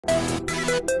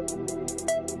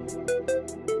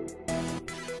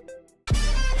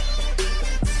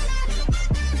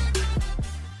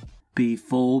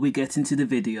Before we get into the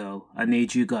video, I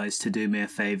need you guys to do me a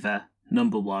favour.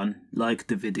 Number 1, like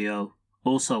the video.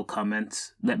 Also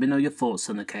comment, let me know your thoughts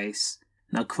on the case.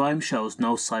 Now, crime shows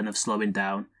no sign of slowing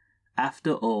down.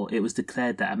 After all, it was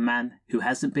declared that a man who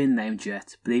hasn't been named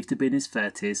yet, believed to be in his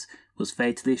 30s, was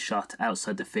fatally shot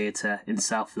outside the theatre in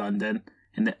South London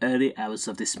in the early hours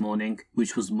of this morning,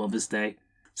 which was Mother's Day.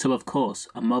 So of course,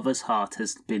 a mother's heart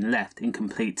has been left in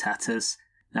complete tatters.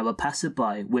 Now, a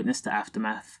passerby witnessed the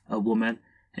aftermath, a woman,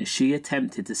 and she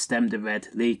attempted to stem the red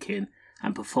leaking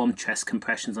and performed chest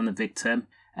compressions on the victim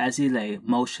as he lay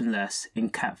motionless in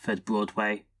Catford,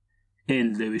 Broadway,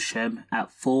 in Lewisham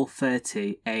at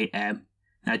 4:30 AM.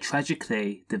 Now,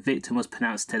 tragically, the victim was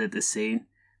pronounced dead at the scene.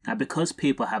 Now, because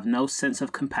people have no sense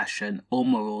of compassion or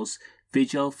morals,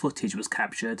 video footage was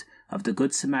captured of the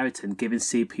Good Samaritan giving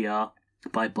CPR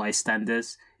by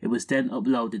bystanders. It was then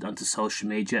uploaded onto social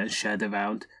media and shared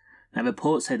around. Now,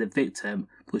 reports say the victim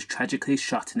was tragically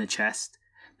shot in the chest.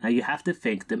 Now, you have to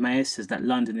think the mayor says that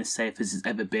London is safe as it's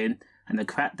ever been and the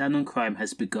crackdown on crime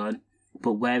has begun.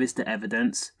 But where is the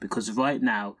evidence? Because right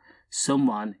now,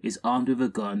 someone is armed with a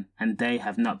gun and they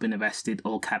have not been arrested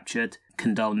or captured.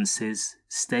 Condolences.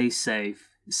 Stay safe.